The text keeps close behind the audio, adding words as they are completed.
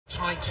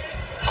fight.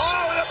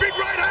 Oh, the big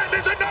right hand,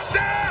 there's a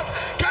knockdown!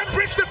 Can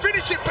Brichta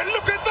finish it? But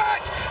look at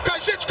that!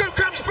 Kazieczko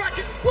comes back.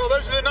 Well,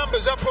 those are the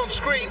numbers up on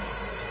screen.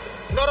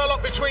 Not a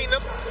lot between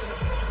them.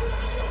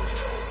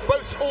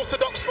 Both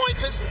orthodox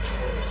fighters.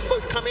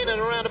 Both come in at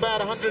around about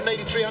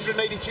 183,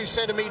 182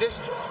 centimetres.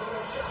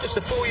 Just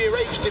a 4-year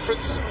age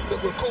difference,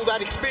 but we'll call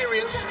that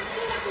experience.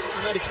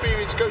 And that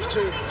experience goes to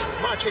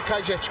Maciej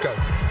Kazieczko.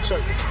 So,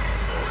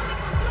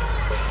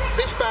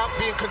 this bout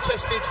being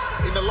contested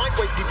in the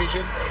lightweight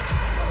division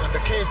under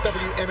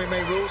KSW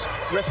MMA rules.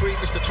 Referee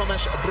Mr.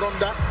 Tomasz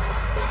Bronda.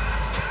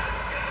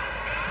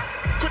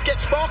 Could get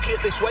sparky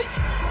at this weight,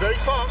 very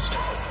fast.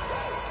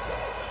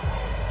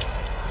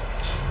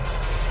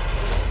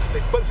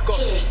 They've both got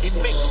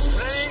immense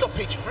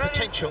stoppage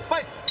potential.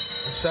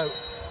 And so,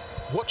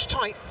 watch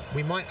tight,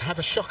 we might have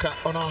a shocker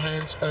on our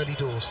hands early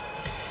doors.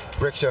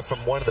 Brichta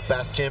from one of the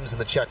best gyms in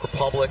the Czech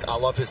Republic. I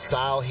love his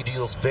style. He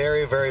deals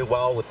very, very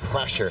well with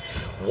pressure.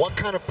 What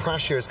kind of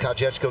pressure is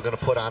Kazieczko going to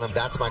put on him?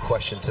 That's my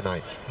question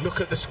tonight.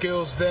 Look at the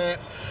skills there.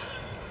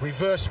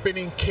 Reverse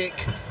spinning kick.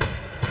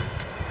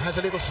 Has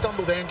a little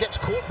stumble there and gets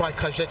caught by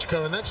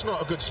Kazieczko, and that's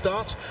not a good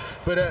start.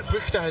 But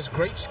Brichta has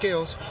great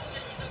skills.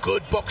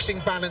 Good boxing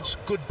balance,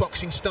 good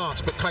boxing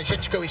stance, but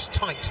Kazieczko is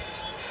tight.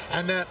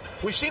 And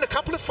we've seen a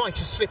couple of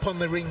fighters slip on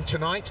the ring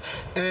tonight,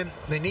 and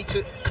they need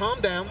to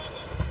calm down,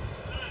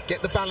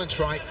 get the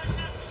balance right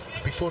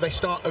before they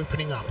start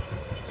opening up.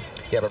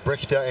 Yeah, but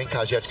Brichta and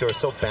Kazieczko are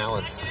so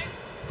balanced.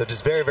 They're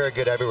just very, very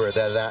good everywhere.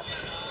 They're that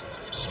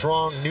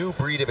strong new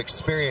breed of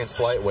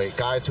experienced lightweight.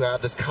 Guys who have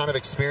this kind of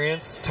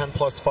experience,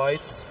 10+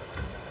 fights,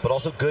 but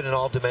also good in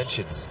all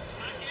dimensions.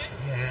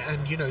 Yeah,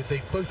 and you know,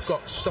 they've both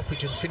got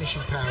stoppage and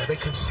finishing power. They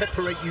can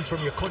separate you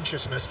from your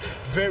consciousness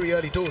very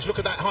early doors. Look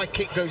at that high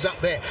kick goes up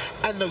there.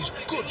 And those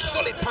good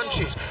solid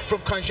punches from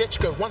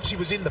Kazieczko once he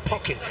was in the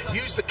pocket.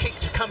 Used the kick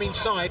to come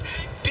inside.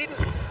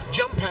 Didn't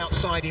jump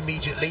outside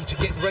immediately to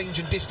get range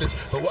and distance,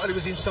 but while he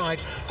was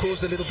inside,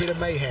 caused a little bit of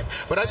mayhem.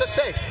 But as I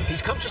said,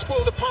 he's come to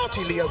spoil the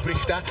party, Leo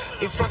Brichta,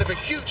 in front of a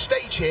huge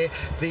stage here.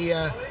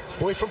 The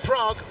boy from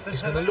Prague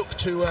is going to look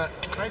to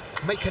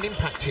make an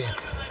impact here.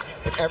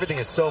 And everything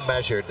is so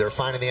measured. They're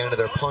finding the end of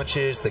their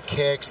punches, the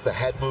kicks, the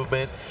head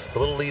movement, the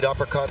little lead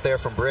uppercut there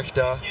from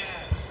Brichta.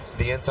 So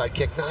the inside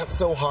kick, not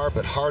so hard,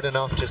 but hard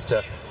enough just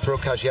to throw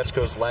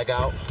Kazieczko's leg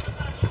out.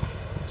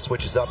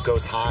 Switches up,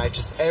 goes high,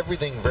 just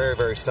everything very,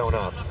 very sewn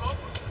up.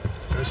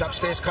 Goes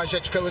upstairs,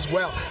 Kazieczko as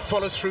well.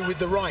 Follows through with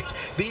the right.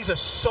 These are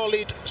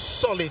solid,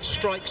 solid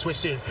strikes we're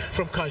seeing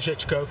from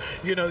Kazieczko.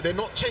 You know, they're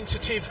not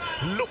tentative,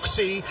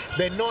 look-see.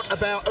 They're not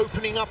about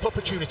opening up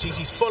opportunities.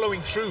 He's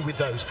following through with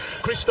those.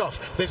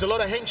 Christoph, there's a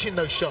lot of hench in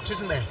those shots,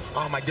 isn't there?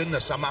 Oh, my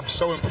goodness. I'm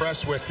so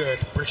impressed with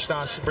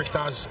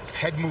Brichta's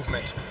head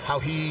movement. How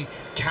he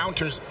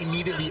counters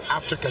immediately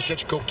after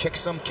Kazieczko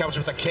kicks him, counters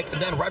with a kick,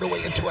 and then right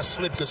away into a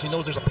slip because he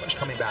knows there's a punch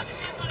coming back.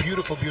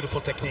 Beautiful, beautiful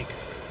technique.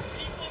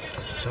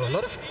 So a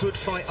lot of good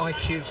fight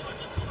IQ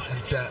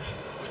and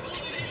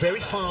very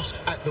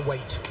fast at the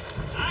weight.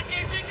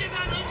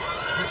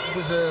 It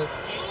was a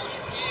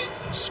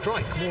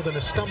strike more than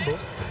a stumble,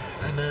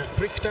 and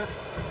Brichta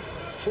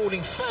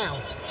falling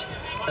foul.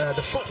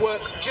 The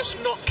footwork just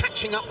not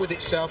catching up with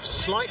itself,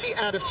 slightly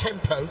out of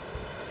tempo,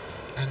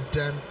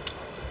 and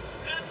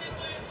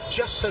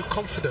just so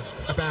confident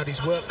about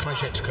his work,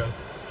 Kazieczko.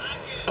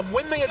 And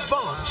when they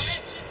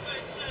advance,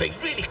 they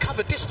really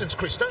cover distance,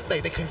 Chris, don't they?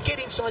 They can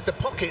get inside the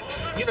pocket,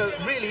 you know,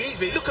 really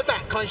easily. Look at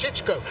that,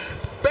 Kazieczko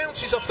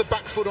bounces off the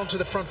back foot onto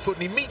the front foot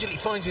and immediately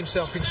finds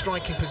himself in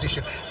striking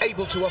position,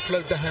 able to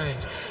offload the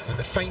hands. And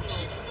the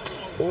feints,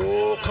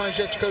 all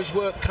Kazieczko's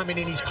work coming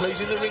in. He's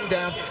closing the ring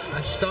down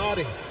and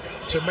starting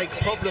to make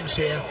problems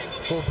here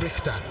for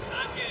Brichta.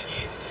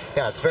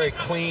 Yeah, it's very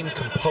clean,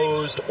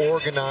 composed,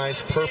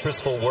 organized,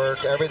 purposeful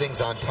work.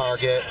 Everything's on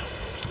target.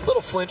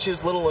 Little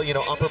flinches, little, you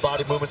know, upper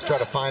body movements, try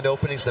to find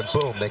openings, then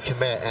boom, they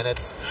commit, and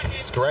it's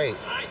great.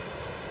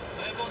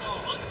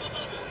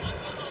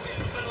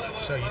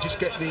 So you just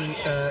get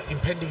the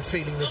impending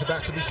feeling there's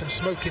about to be some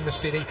smoke in the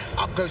city.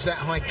 Up goes that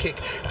high kick.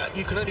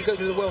 You can only go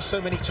to the well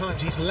so many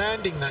times. He's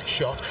landing that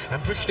shot,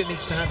 and Brichta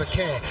needs to have a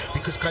care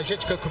because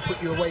Kazieczko can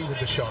put you away with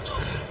the shot.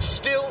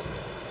 Still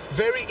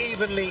very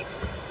evenly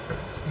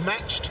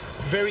matched,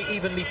 very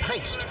evenly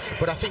paced,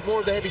 but I think more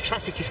of the heavy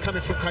traffic is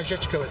coming from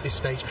Kazieczko at this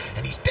stage,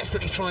 and he's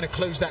desperately trying to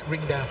close that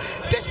ring down,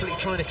 desperately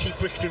trying to keep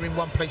Brichta in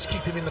one place,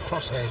 keep him in the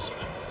crosshairs.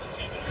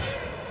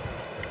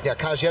 Yeah,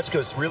 Kazieczko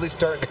is really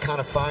starting to kind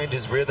of find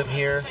his rhythm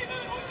here,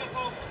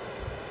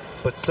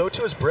 but so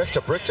too is Brichta.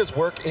 Brichta's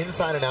work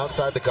inside and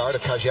outside the guard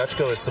of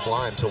Kazieczko is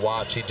sublime to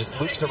watch. He just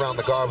loops around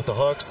the guard with the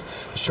hooks,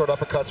 short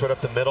uppercuts right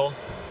up the middle.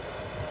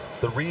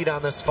 The read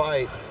on this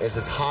fight is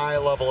as high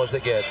level as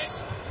it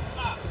gets.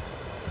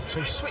 So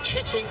he's switch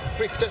hitting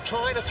Brichta,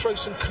 trying to throw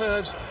some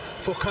curves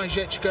for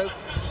Kazieczko,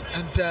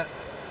 and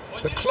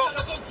the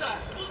clock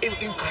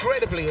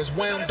incredibly has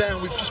wound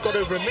down. We've just got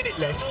over a minute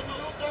left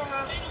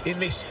in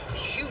this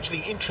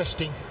hugely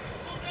interesting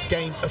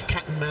game of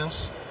cat and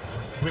mouse.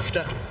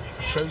 Brichta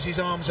throws his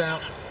arms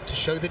out to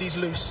show that he's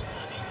loose,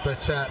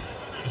 but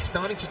he's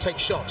starting to take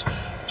shots.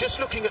 just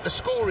looking at the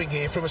scoring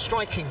here from a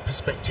striking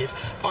perspective,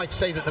 I'd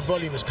say that the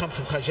volume has come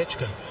from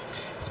Kazieczko.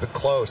 It's been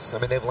close. I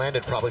mean, they've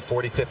landed probably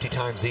 40, 50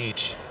 times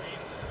each.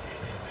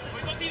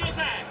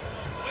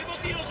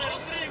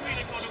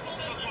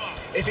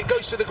 If it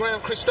goes to the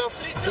ground,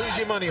 Christoph, who's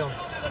your money on?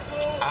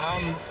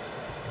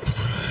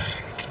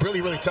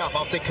 Really, really tough.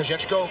 I'll take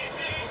Kazieczko.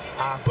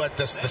 But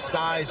the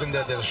size and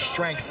the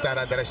strength that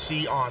I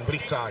see on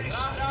Brichta,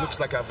 he looks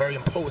like a very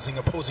imposing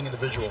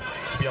individual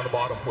to be on the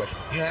bottom with.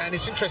 Yeah, and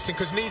it's interesting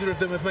because neither of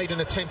them have made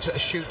an attempt at a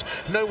shoot.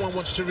 No one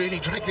wants to really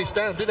drag this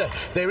down, do they?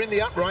 They're in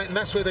the upright, and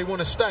that's where they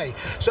want to stay.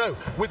 So,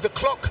 with the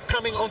clock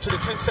coming onto the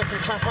 10-second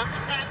clapper,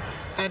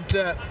 and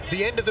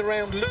the end of the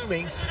round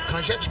looming,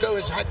 Kazieczko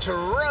has had to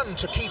run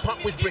to keep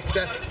up with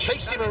Brichta,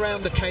 chased him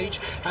around the cage,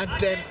 and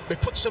they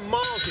put some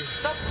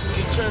miles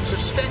in terms of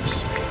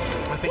steps.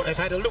 I think they've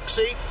had a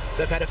look-see,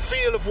 they've had a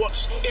feel of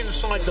what's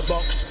inside the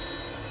box.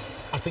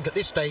 I think at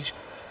this stage,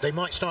 they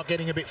might start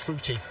getting a bit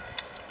fruity.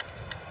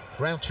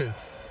 Round 2.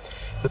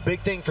 The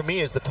big thing for me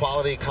is the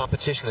quality of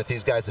competition that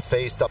these guys have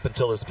faced up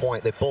until this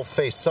point. They both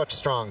faced such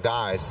strong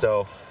guys,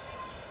 so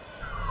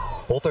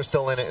both are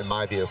still in it, in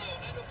my view.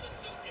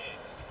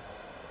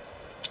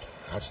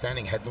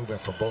 Outstanding head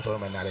movement from both of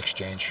them in that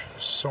exchange.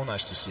 So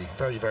nice to see.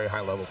 Very, very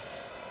high level.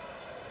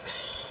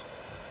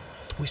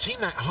 We've seen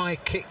that high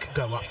kick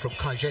go up from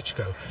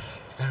Kazieczko,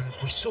 and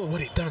we saw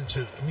what it done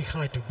to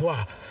Michal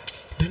Dubois,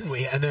 didn't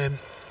we? And,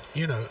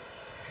 you know,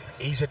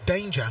 he's a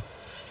danger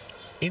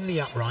in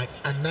the upright,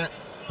 and that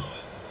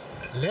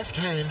left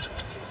hand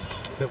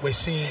that we're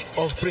seeing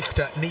of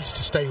Brichta needs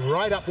to stay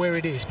right up where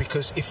it is,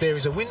 because if there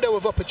is a window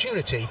of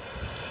opportunity,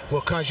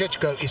 well,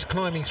 Kazieczko is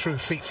climbing through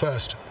feet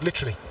first,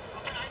 literally.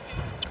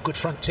 Good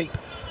front teep.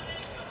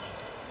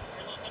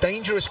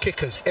 Dangerous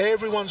kickers.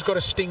 Everyone's got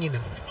a sting in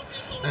them.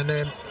 And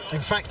in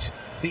fact,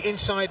 the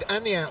inside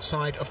and the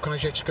outside of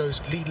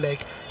Kazieczko's lead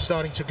leg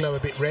starting to glow a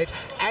bit red,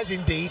 as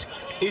indeed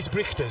is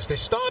Brichta's. They're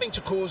starting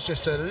to cause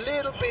just a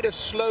little bit of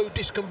slow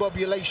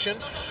discombobulation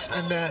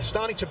and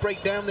starting to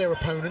break down their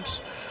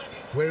opponents.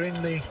 We're in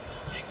the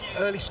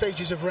early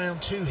stages of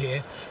round 2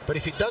 here, but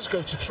if it does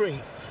go to 3,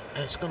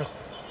 it's going to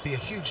be a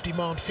huge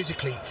demand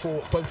physically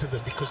for both of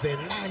them, because they're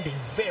landing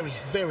very,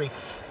 very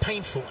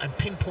painful and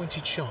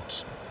pinpointed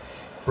shots.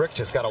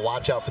 Brichta's got to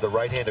watch out for the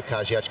right hand of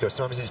Kazieczko.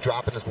 Sometimes he's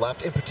dropping his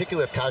left, in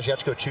particular if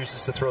Kazieczko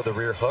chooses to throw the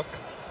rear hook.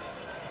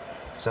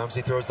 Sometimes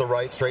he throws the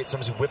right straight,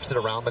 sometimes he whips it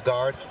around the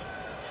guard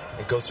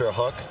and goes for a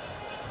hook.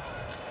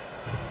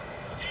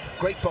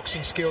 Great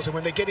boxing skills, and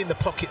when they get in the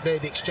pocket there,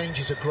 the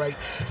exchanges are great.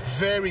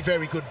 Very,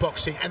 very good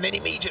boxing. And then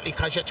immediately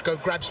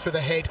Kazieczko grabs for the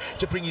head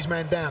to bring his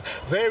man down.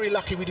 Very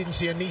lucky we didn't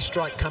see a knee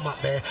strike come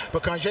up there,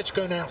 but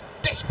Kazieczko now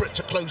desperate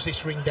to close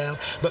this ring down.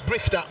 But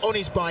Brichta on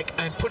his bike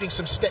and putting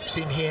some steps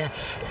in here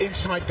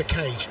inside the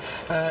cage.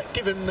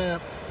 Given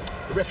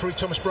referee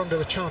Thomas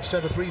Bronder a chance to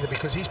have a breather,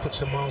 because he's put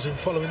some miles in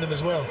following them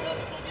as well.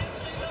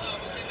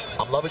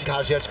 I'm loving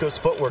Kazieczko's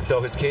footwork,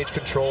 though. His cage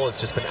control has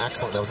just been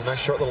excellent. That was a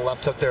nice short little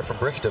left hook there from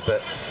Brichta, but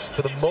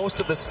for the most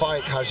of this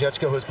fight,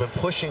 Kazieczko has been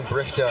pushing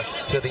Brichta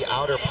to the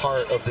outer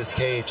part of this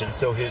cage, and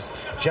so his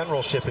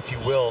generalship, if you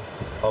will,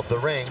 of the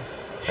ring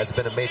has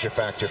been a major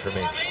factor for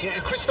me. Yeah,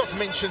 and Christoph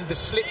mentioned the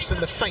slips and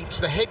the feints,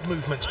 the head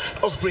movement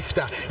of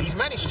Brichta. He's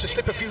managed to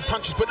slip a few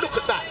punches, but look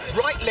at that.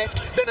 Right,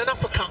 left, then an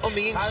uppercut on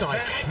the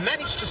inside.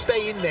 Managed to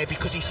stay in there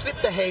because he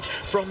slipped the head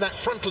from that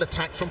frontal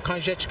attack from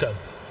Kazieczko.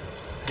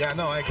 Yeah,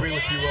 no, I agree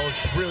with you, Will.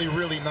 It's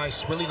really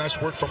nice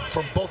work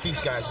from both these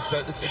guys.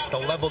 It's the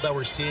level that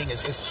we're seeing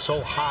is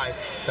so high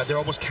that they're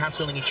almost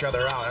canceling each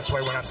other out. That's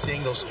why we're not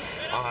seeing those,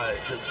 I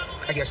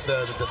guess,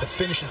 the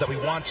finishes that we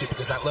want to,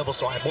 because that level's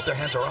so high. Both their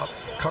hands are up,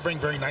 covering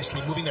very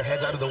nicely, moving their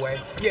heads out of the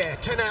way. Yeah,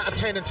 10 out of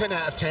 10 and 10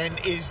 out of 10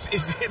 is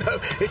you know,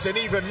 it's an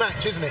even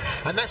match, isn't it?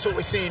 And that's what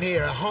we're seeing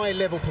here, a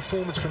high-level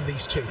performance from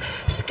these two.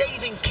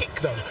 Scathing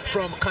kick, though,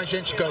 from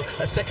Kazieczko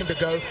a second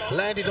ago,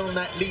 landed on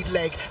that lead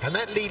leg, and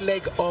that lead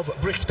leg of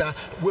Brichta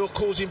will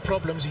cause him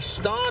problems. He's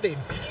starting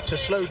to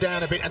slow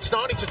down a bit and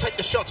starting to take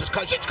the shots as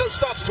Kazieczko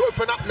starts to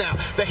open up now.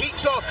 The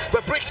heat's on,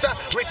 but Brichta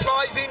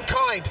replies in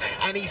kind,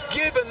 and he's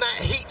given that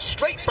heat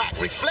straight back,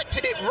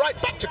 reflected it right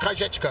back to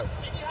Kazieczko.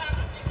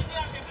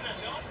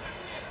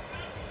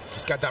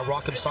 He's got that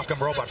Rock'em Sock'em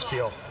Robots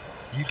feel.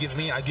 You give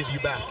me, I give you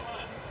back.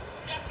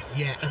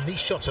 Yeah, and these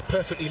shots are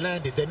perfectly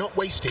landed. They're not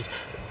wasted.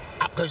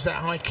 Up goes that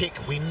high kick.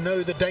 We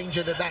know the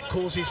danger that that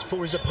causes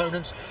for his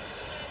opponents.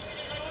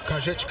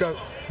 Kazieczko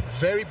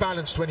very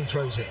balanced when he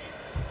throws it.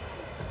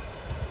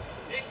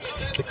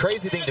 The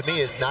crazy thing to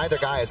me is neither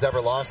guy has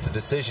ever lost a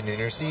decision, and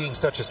you're seeing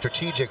such a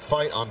strategic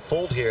fight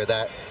unfold here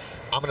that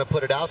I'm going to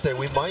put it out there.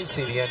 We might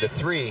see the end of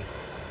 3.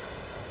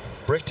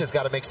 Brichta's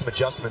got to make some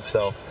adjustments,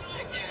 though.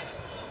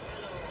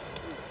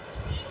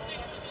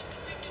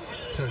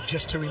 So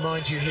just to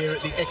remind you, here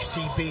at the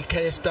XTB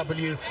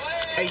KSW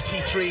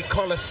 83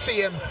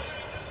 Colosseum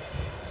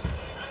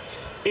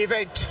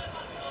event,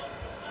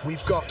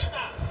 we've got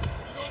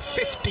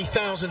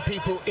 50,000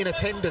 people in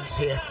attendance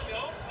here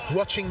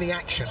watching the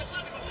action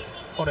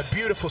on a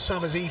beautiful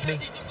summer's evening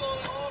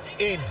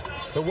in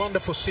the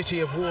wonderful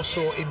city of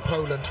Warsaw in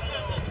Poland.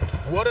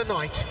 What a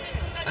night,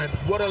 And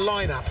what a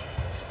lineup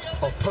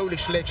of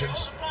Polish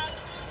legends.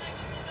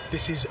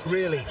 This is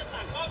really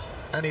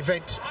an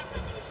event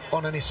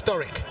on an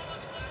historic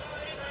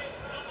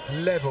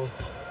level.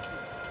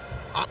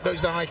 Up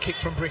goes the high kick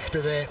from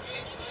Brichta there,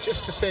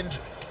 just to send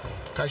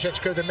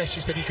Kazieczko the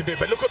message that he can do it.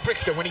 But look at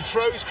Brichta, when he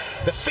throws,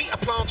 the feet are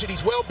planted,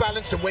 he's well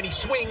balanced, and when he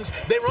swings,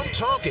 they're on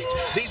target.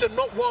 These are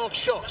not wild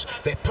shots,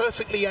 they're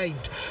perfectly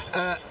aimed.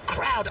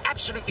 Crowd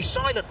absolutely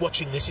silent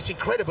watching this. It's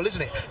incredible,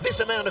 isn't it? This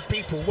amount of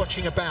people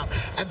watching about,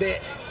 and they're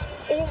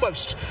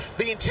almost,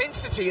 the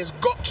intensity has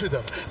got to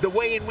them, the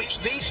way in which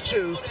these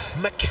two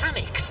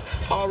mechanics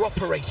are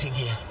operating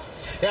here.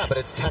 Yeah, but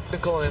it's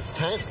technical and it's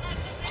tense.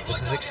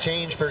 This is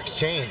exchange for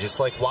exchange. It's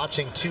like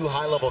watching two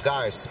high-level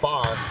guys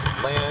spar,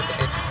 land,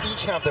 and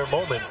each have their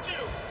moments.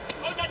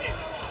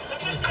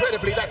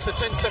 Incredibly, that's the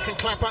 10-second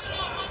clapper.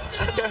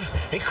 And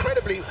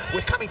incredibly,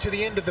 we're coming to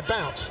the end of the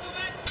bout.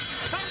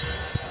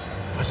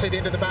 I say the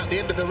end of the bout, the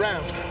end of the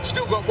round.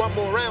 Still got one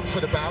more round for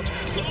the bout.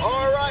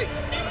 All right.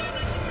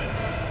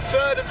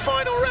 Third and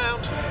final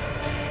round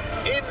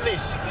in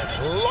this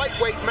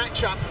lightweight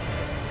matchup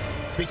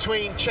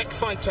between Czech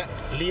fighter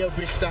Leo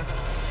Brichta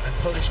and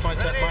Polish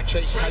fighter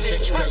Maciej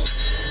Kazieczko.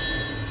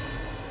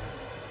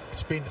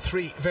 It's been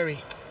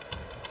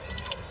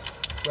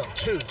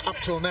two up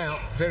till now,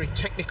 very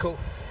technical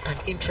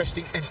and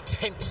interesting and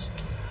tense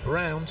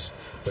rounds.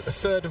 But the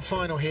third and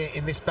final here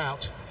in this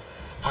bout,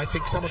 I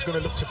think someone's going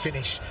to look to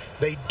finish.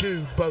 They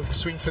do both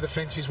swing for the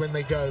fences when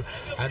they go,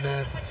 and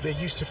they're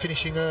used to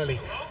finishing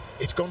early.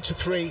 It's gone to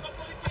 3.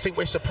 I think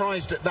we're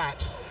surprised at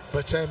that,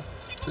 but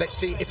let's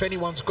see if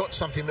anyone's got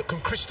something that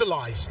can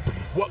crystallize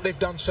what they've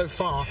done so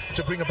far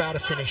to bring about a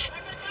finish.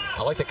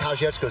 I like that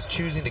Kazieczko's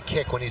choosing to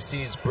kick when he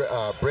sees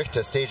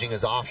Brichta staging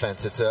his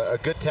offense. It's a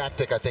good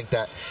tactic. I think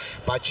that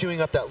by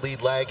chewing up that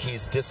lead leg,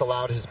 he's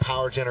disallowed his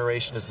power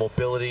generation, his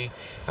mobility,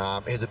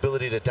 his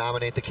ability to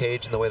dominate the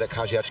cage in the way that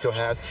Kazieczko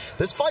has.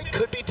 This fight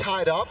could be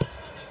tied up.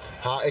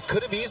 It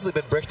could have easily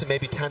been Brichta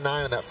maybe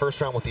 10-9 in that first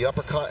round with the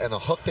uppercut and a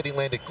hook that he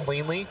landed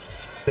cleanly.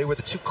 They were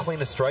the two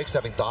cleanest strikes,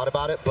 having thought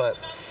about it. But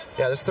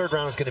yeah, this third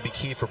round is going to be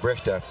key for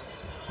Brichta.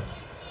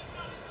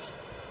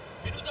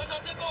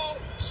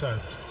 So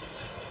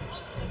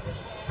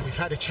we've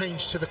had a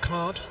change to the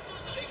card,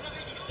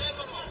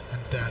 and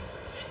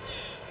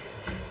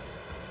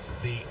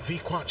the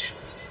Viquach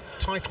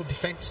title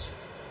defense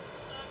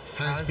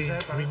has been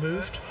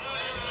removed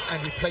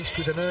and replaced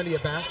with an earlier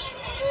bout,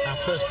 our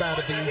first bout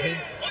of the evening.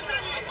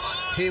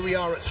 Here we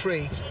are at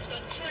 3,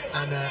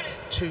 and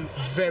two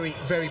very,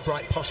 very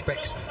bright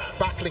prospects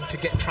battling to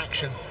get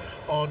traction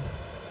on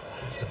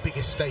the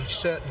biggest stage,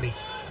 certainly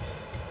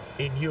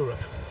in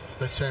Europe,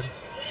 but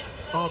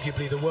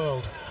arguably the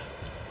world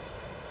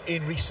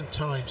in recent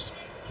times.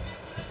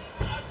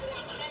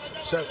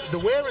 So the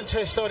wear and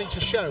tear starting to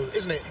show,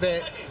 isn't it?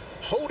 They're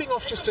holding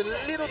off just a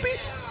little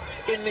bit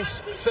in this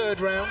third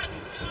round,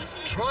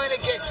 trying to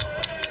get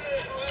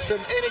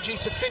some energy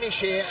to finish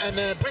here, and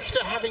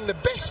Brichta having the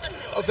best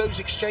of those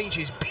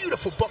exchanges.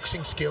 Beautiful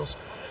boxing skills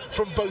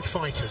from both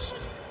fighters.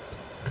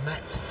 And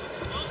that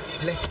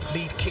left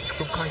lead kick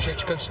from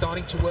Kazieczko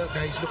starting to work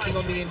now. He's looking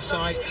on the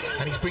inside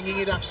and he's bringing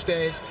it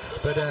upstairs,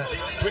 but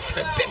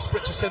Brichta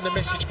desperate to send the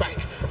message back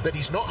that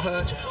he's not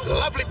hurt.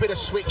 Lovely bit of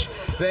switch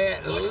there,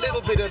 a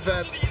little bit of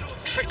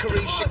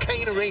trickery,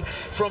 chicanery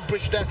from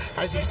Brichta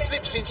as he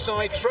slips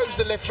inside, throws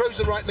the left, throws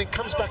the right, and then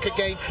comes back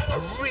again. A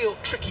real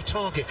tricky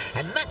target,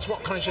 and that's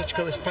what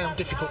Kazieczko has found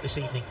difficult this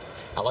evening.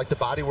 I like the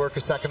body work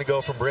a second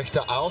ago from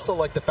Brichta. I also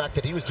like the fact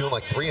that he was doing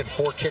like 3 and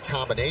 4 kick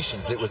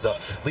combinations. It was a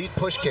lead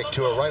push kick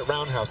to a right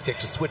roundhouse kick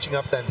to switching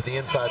up then to the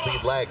inside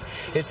lead leg.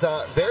 It's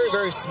very,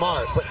 very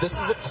smart, but this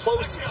is a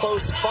close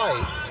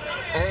fight,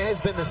 and it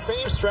has been the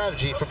same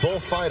strategy for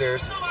both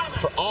fighters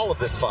for all of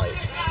this fight.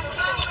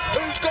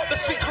 Who's got the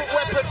secret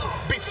weapon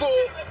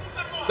before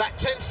that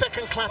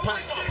 10-second clapper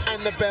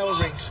and the bell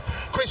rings?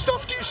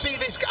 Christoph, do you see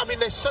this? I mean,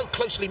 they're so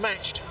closely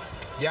matched.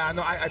 Yeah,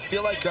 no, I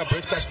feel like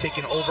Brichta's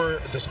taken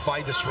over this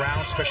fight, this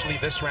round, especially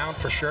this round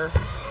for sure.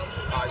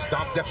 He's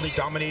definitely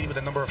dominating with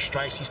the number of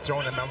strikes he's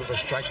thrown, the number of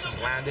strikes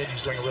he's landed.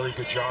 He's doing a really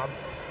good job.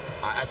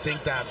 I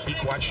think that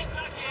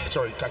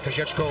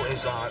Kazieczko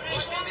is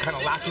just kind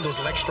of lacking those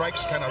leg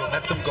strikes, kind of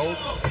let them go.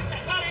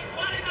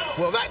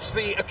 Well, that's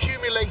the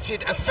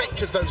accumulated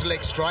effect of those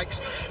leg strikes,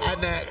 and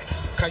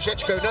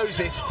Kazieczko knows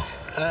it.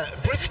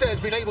 Brichta has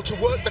been able to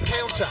work the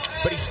counter,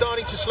 but he's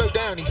starting to slow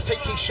down. He's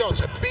taking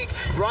shots. A big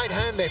right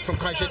hand there from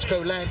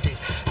Kazieczko landed,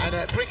 and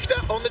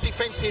Brichta on the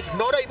defensive,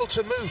 not able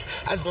to move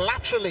as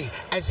laterally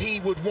as he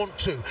would want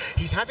to.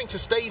 He's having to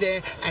stay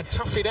there and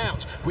tough it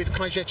out with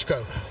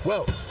Kazieczko.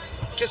 Well,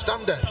 just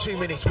under 2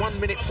 minutes, 1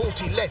 minute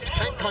 40 left.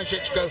 Can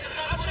Kazieczko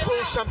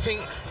pull something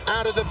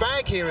out of the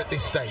bag here at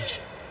this stage?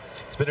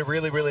 It's been a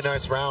really, really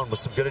nice round with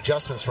some good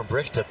adjustments from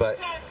Brichta, but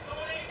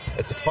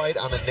it's a fight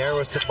on the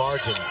narrowest of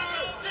margins.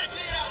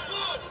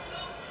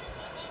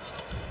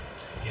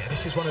 Yeah,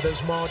 this is one of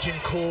those margin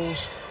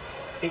calls.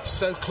 It's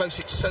so close,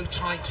 it's so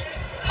tight.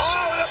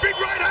 Oh, the big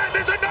right hand,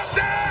 there's a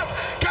knockdown!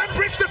 Can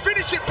Brichta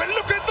finish it? But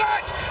look at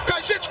that!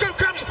 Kazieczko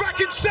comes back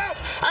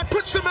himself and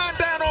puts the man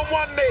down on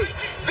one knee.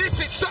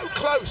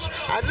 close.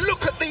 And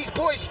look at these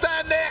boys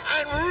stand there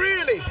and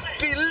really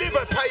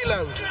deliver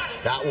payload.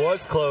 That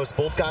was close.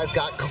 Both guys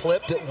got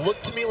clipped. It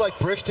looked to me like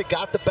Brichta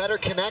got the better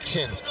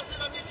connection.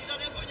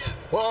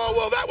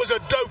 Well, that was a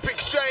dope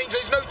exchange.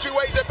 There's no two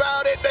ways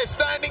about it. They're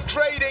standing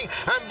trading,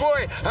 and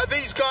boy, are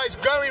these guys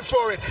going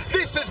for it.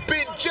 This has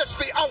been just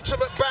the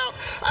ultimate bout,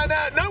 and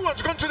no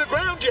one's gone to the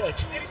ground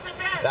yet.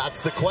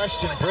 That's the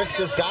question.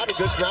 Brichta's got a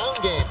good ground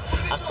game.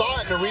 I saw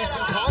it in a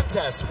recent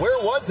contest. Where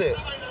was it?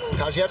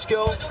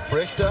 Kazieczko,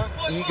 Brichta,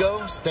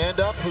 ego,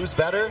 stand up, who's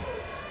better?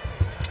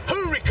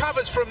 Who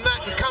recovers from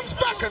that and comes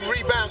back and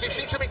rebounds? We've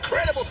seen some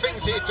incredible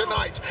things here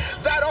tonight.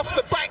 That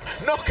off-the-back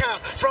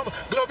knockout from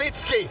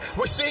Glovitsky.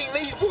 We're seeing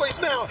these boys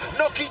now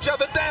knock each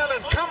other down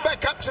and come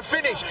back up to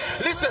finish.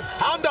 Listen,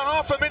 under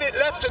half a minute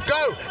left to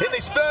go in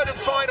this third and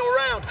final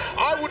round.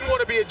 I wouldn't want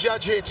to be a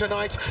judge here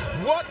tonight.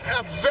 What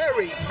a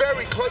very,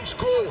 very close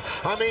call.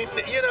 I mean,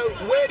 you know,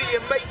 where do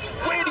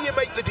you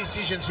make the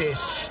decisions here?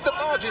 The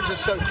margins are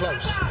so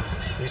close.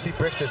 You see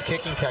Brichta's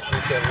kicking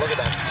technique there. Look at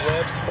that,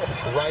 slips,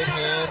 right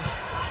hand.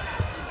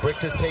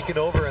 Brichta's taken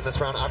over in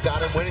this round. I've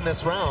got him winning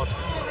this round.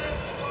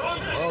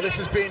 Well, this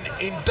has been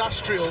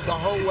industrial the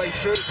whole way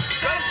through.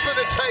 Goes for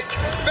the take.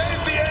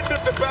 There's the end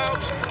of the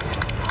bout.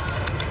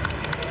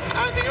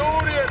 And the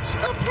audience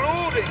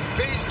applauding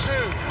these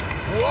two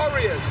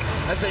warriors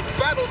as they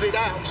battled it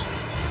out.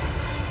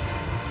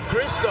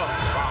 Christoph.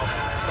 Wow,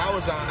 that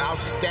was an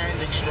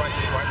outstanding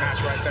striking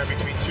match right there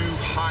between two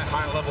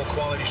high-level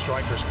quality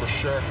strikers for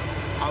sure.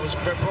 I was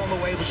blown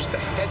away with just the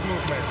head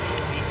movement,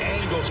 the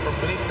angles from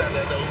Brichta,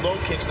 the low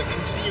kicks, the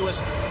continuous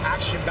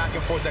action back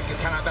and forth, that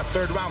kind of that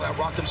third round, that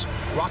rock'em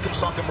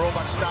sock'em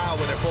robot style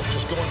where they're both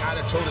just going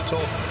at it toe to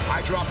toe.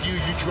 I drop you,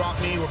 you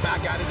drop me, we're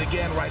back at it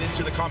again, right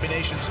into the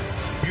combinations.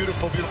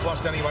 Beautiful, beautiful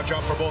outstanding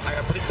job for both. I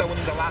have Brichta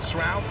winning the last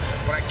round,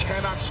 but I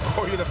cannot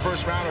score you the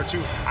first round or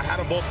two. I had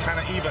them both kind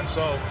of even,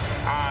 so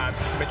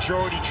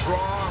majority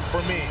draw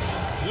for me.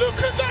 Look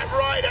at that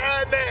right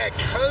hand there,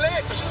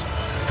 clips.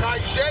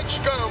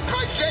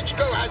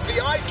 Kazieczko has the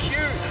IQ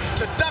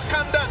to duck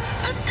under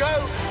and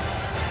go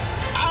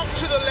out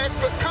to the left,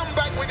 but come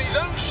back with his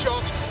own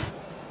shot.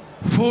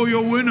 For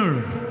your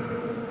winner,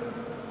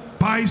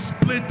 by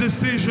split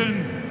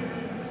decision,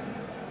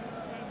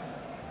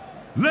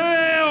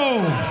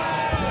 Leo